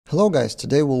Hello guys,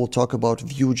 today we will talk about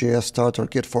Vue.js Starter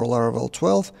Kit for Laravel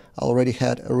 12. I already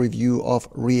had a review of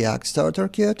React Starter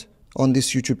Kit. On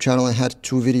this YouTube channel I had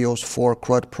two videos for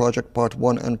CRUD project part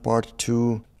 1 and part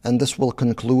 2, and this will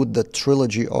conclude the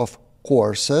trilogy of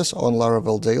courses on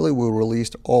Laravel Daily. We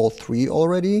released all three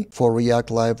already for React,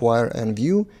 Livewire and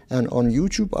Vue, and on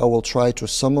YouTube I will try to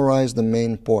summarize the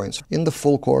main points. In the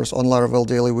full course on Laravel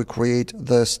Daily we create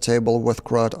this table with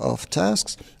CRUD of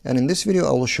tasks, and in this video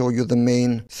I will show you the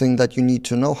main thing that you need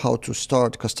to know how to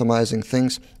start customizing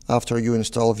things after you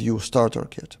install Vue Starter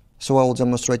Kit. So I will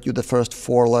demonstrate you the first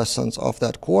 4 lessons of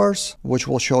that course, which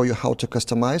will show you how to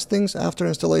customize things after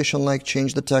installation, like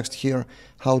change the text here,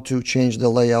 how to change the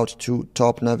layout to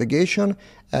top navigation,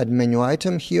 add menu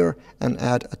item here, and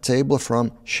add a table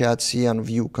from Shadcn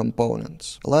Vue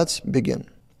components. Let's begin.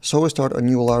 So we start a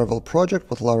new Laravel project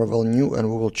with Laravel new,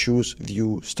 and we will choose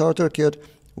Vue Starter Kit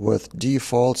with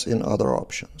defaults in other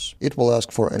options. It will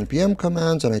ask for npm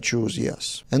commands and I choose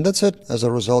yes. And that's it. As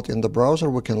a result, in the browser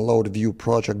we can load Vue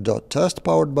project.test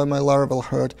powered by my Laravel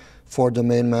herd for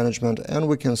domain management, and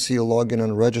we can see login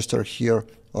and register here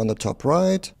on the top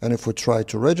right. And if we try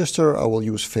to register, I will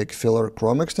use fake filler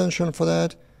Chrome extension for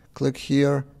that. Click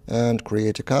here and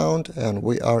create account, and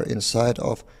we are inside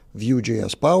of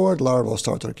Vue.js powered Laravel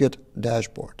Starter Kit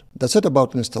dashboard. That's it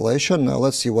about installation. Now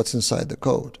let's see what's inside the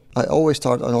code. I always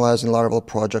start analyzing Laravel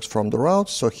projects from the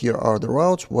routes, so here are the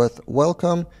routes with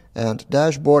welcome and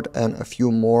dashboard, and a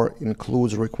few more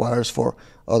includes requires for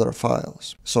other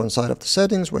files. So inside of the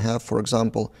settings we have, for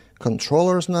example,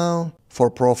 controllers now for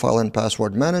profile and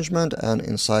password management, and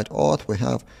inside auth we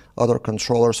have other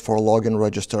controllers for login,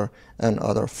 register, and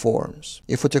other forms.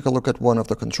 If we take a look at one of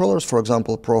the controllers, for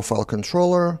example, profile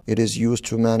controller, it is used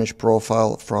to manage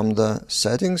profile from the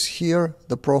settings here,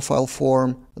 the profile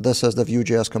form. This is the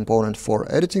Vue.js component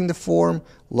for editing the form,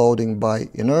 loading by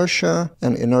inertia,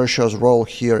 and inertia's role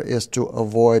here is to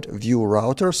avoid Vue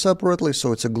router separately,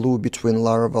 so it's a glue between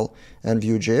Laravel and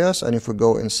Vue.js. And if we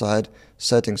go inside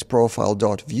settings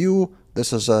profile.vue,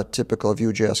 this is a typical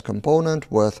Vue.js component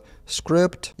with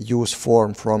script, use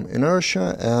form from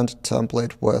inertia, and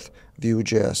template with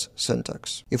Vue.js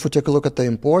syntax. If we take a look at the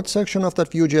import section of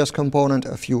that Vue.js component,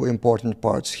 a few important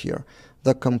parts here.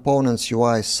 The components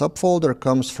UI subfolder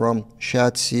comes from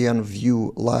Shadcn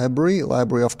Vue library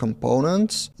of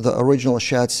components. The original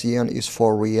Shadcn is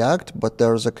for React, but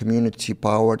there's a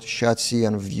community-powered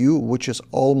Shadcn Vue, which is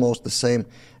almost the same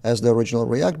as the original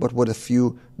React, but with a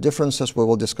few differences we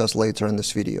will discuss later in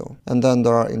this video. And then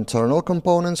there are internal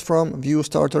components from Vue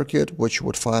Starter Kit, which you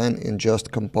would find in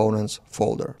just components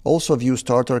folder. Also, Vue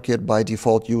Starter Kit by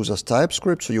default uses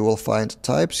TypeScript, so you will find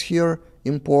types here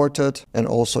imported, and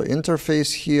also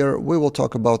interface here. We will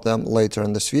talk about them later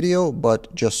in this video,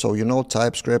 but just so you know,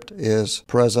 TypeScript is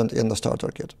present in the Starter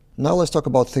Kit. Now let's talk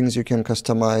about things you can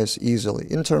customize easily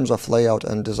in terms of layout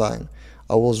and design.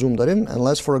 I will zoom that in, and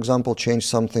let's, for example, change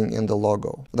something in the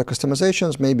logo. The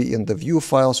customizations may be in the Vue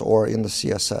files or in the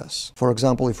CSS. For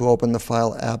example, if we open the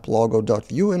file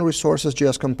app-logo.vue in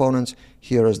resources.js components,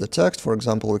 here is the text. For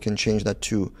example, we can change that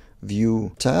to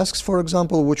Vue tasks, for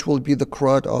example, which will be the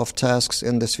CRUD of tasks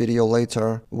in this video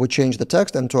later. We change the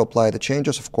text, and to apply the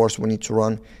changes, of course, we need to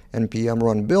run npm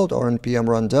run build or npm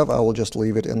run dev. I will just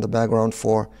leave it in the background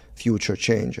for future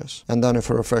changes. And then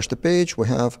if we refresh the page, we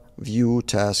have Vue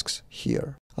tasks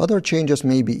here. Other changes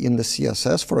may be in the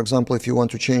CSS. For example, if you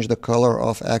want to change the color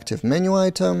of active menu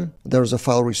item, there's a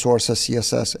file resources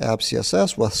CSS app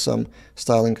CSS with some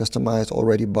styling customized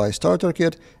already by Starter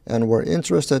Kit, and we're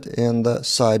interested in the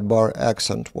sidebar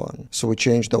accent one. So we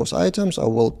change those items. I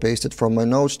will paste it from my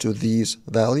notes to these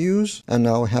values, and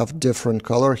now we have different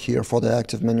color here for the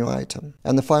active menu item.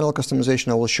 And the final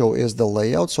customization I will show is the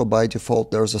layout. So by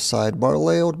default there's a sidebar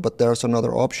layout, but there's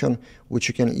another option which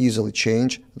you can easily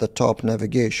change, the top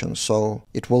navigation. So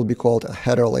it will be called a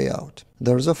header layout.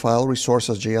 There's a file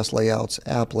resources.js layouts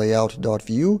app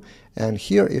layout.vue, and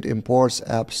here it imports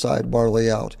app sidebar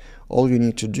layout. All you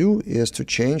need to do is to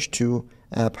change to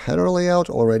app header layout,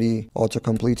 already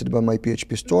auto-completed by my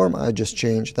PHP Storm. I just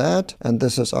changed that, and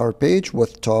this is our page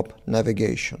with top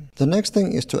navigation. The next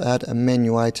thing is to add a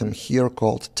menu item here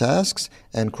called tasks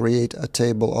and create a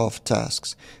table of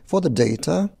tasks. For the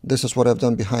data, this is what I've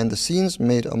done behind the scenes,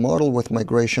 made a model with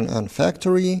migration and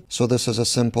factory. So this is a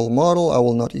simple model. I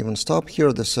will not even stop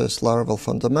here. This is Laravel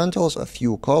fundamentals, a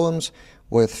few columns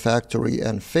with factory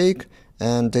and fake,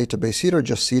 and database header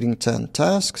just seeding 10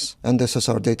 tasks, and this is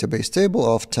our database table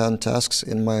of 10 tasks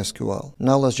in MySQL.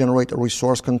 Now let's generate a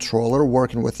resource controller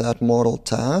working with that model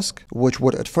task, which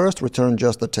would at first return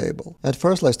just the table. At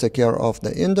first, let's take care of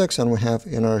the index, and we have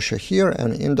inertia here,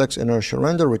 and index inertia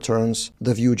render returns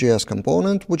the Vue.js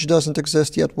component, which doesn't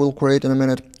exist yet, we'll create in a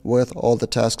minute, with all the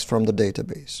tasks from the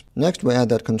database. Next, we add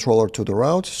that controller to the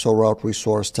route, so route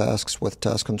resource tasks with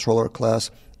task controller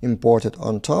class imported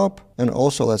on top, and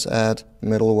also let's add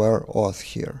middleware auth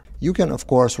here. You can of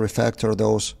course refactor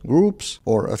those groups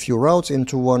or a few routes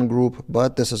into one group,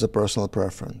 but this is a personal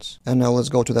preference. And now let's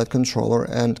go to that controller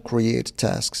and create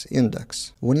tasks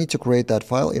index. We need to create that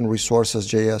file in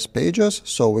resources.js pages,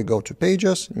 so we go to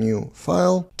pages, new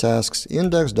file, tasks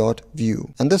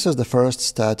index.view. And this is the first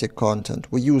static content.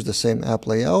 We use the same app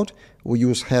layout. We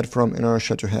use head from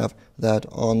inertia to have that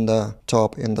on the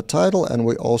top in the title, and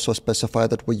we also specify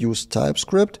that we use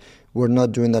TypeScript. We're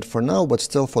not doing that for now, but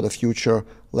still for the future,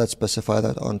 let's specify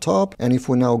that on top. And if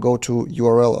we now go to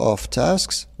URL of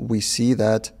tasks, we see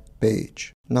that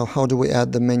page. Now, how do we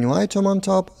add the menu item on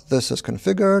top? This is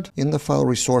configured in the file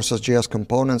resources.js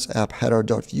components app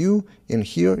header.view. In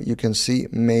here, you can see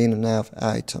main nav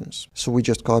items. So we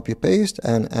just copy paste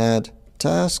and add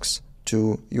tasks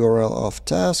to URL of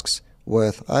tasks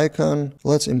with icon.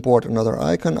 Let's import another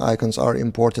icon. Icons are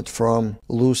imported from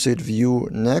Lucid View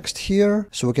next here.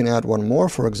 So we can add one more,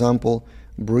 for example,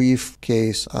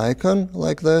 briefcase icon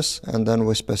like this, and then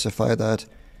we specify that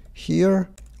here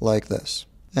like this.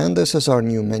 And this is our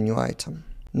new menu item.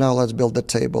 Now let's build the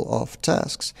table of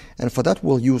tasks. And for that,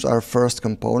 we'll use our first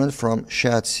component from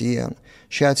Shadcn.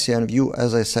 Shadcn View,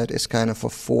 as I said, is kind of a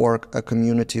fork, a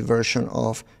community version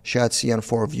of Shadcn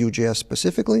for Vue.js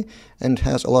specifically, and it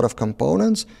has a lot of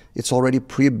components. It's already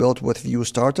pre-built with Vue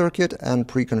Starter Kit and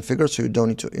pre-configured, so you don't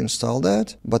need to install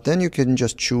that. But then you can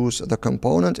just choose the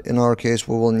component. In our case,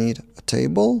 we will need a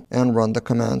table and run the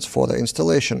commands for the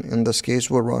installation. In this case,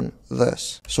 we'll run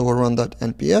this. So we'll run that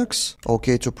npx,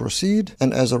 OK to proceed,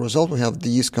 and as a result, we have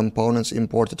these components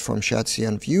imported from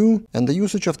Shadcn View, and the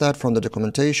usage of that from the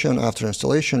documentation after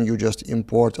installation, you just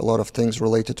import a lot of things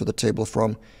related to the table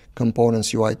from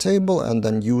components UI table and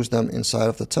then use them inside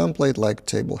of the template like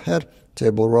table head,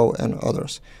 table row, and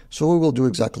others. So we will do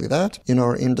exactly that. In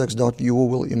our index.view, we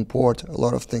will import a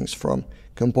lot of things from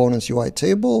components UI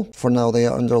table. For now, they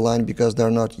are underlined because they're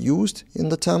not used in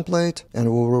the template,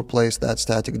 and we'll replace that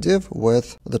static div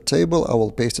with the table. I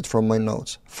will paste it from my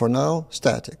notes. For now,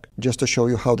 static, just to show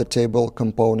you how the table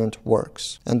component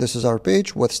works. And this is our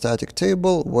page with static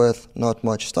table with not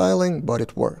much styling, but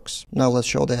it works. Now let's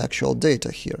show the actual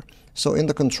data here. So in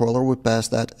the controller, we pass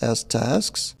that as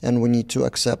tasks, and we need to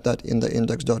accept that in the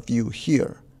index.view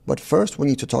here. But first, we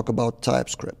need to talk about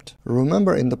TypeScript.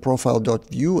 Remember, in the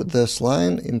profile.view, this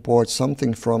line imports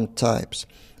something from types.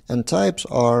 And types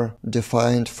are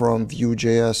defined from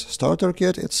Vue.js Starter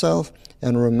Kit itself.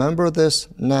 And remember this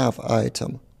nav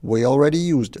item. We already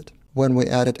used it. When we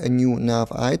added a new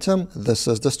nav item, this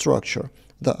is the structure.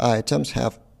 The items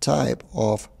have type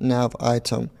of nav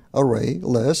item array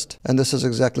list, and this is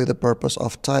exactly the purpose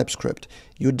of TypeScript.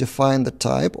 You define the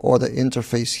type or the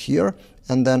interface here,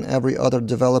 and then every other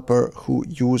developer who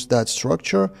used that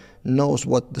structure knows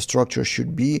what the structure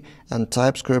should be, and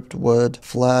TypeScript would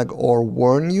flag or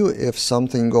warn you if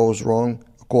something goes wrong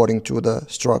according to the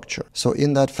structure. So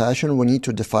in that fashion, we need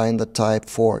to define the type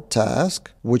for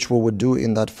task, which we would do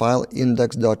in that file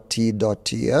index.t.ts.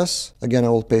 Again, I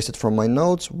will paste it from my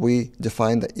notes. We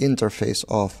define the interface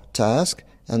of task,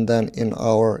 and then in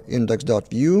our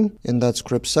index.view, in that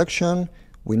script section,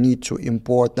 we need to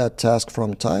import that task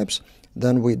from types.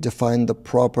 Then we define the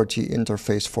property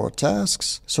interface for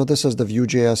tasks. So this is the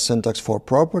Vue.js syntax for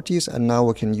properties, and now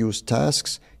we can use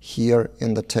tasks here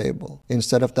in the table.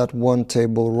 Instead of that one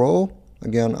table row,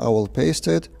 again, I will paste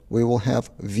it, we will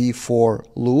have v4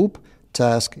 loop,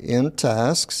 task in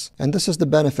tasks. And this is the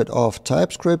benefit of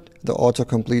TypeScript, the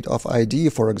autocomplete of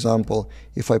IDE. For example,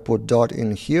 if I put dot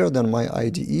in here, then my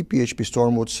IDE PHP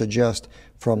Storm would suggest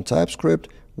from TypeScript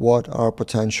what are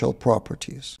potential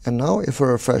properties. And now if we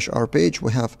refresh our page,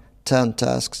 we have 10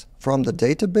 tasks from the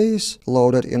database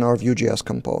loaded in our Vue.js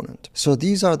component. So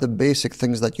these are the basic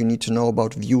things that you need to know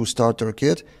about Vue Starter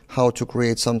Kit, how to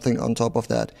create something on top of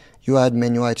that. You add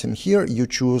menu item here, you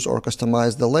choose or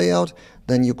customize the layout,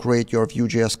 then you create your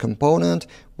Vue.js component,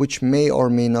 which may or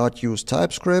may not use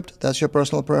TypeScript. That's your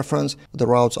personal preference. The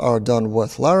routes are done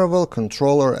with Laravel,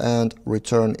 controller, and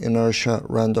return inertia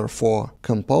render for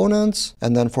components.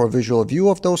 And then for visual view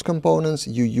of those components,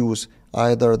 you use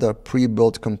either the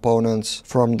pre-built components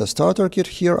from the starter kit.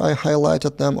 Here I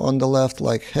highlighted them on the left,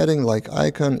 like heading, like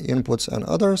icon, inputs, and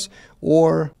others,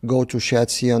 or go to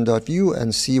shadcn.view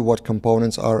and see what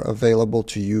components are available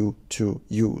to you to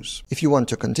use. If you want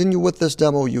to continue with this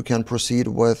demo, you can proceed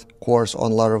with course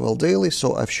on Laravel Daily.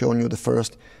 So I've shown you the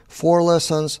first 4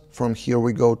 lessons. From here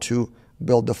we go to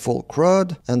build the full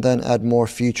CRUD, and then add more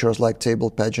features like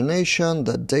table pagination,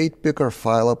 the date picker,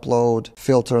 file upload,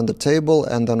 filter in the table,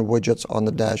 and then widgets on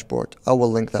the dashboard. I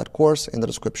will link that course in the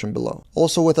description below.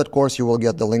 Also with that course, you will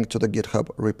get the link to the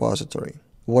GitHub repository.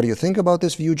 What do you think about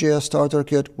this Vue.js starter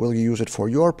kit? Will you use it for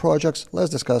your projects? Let's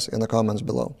discuss in the comments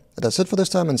below. That's it for this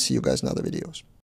time, and see you guys in other videos.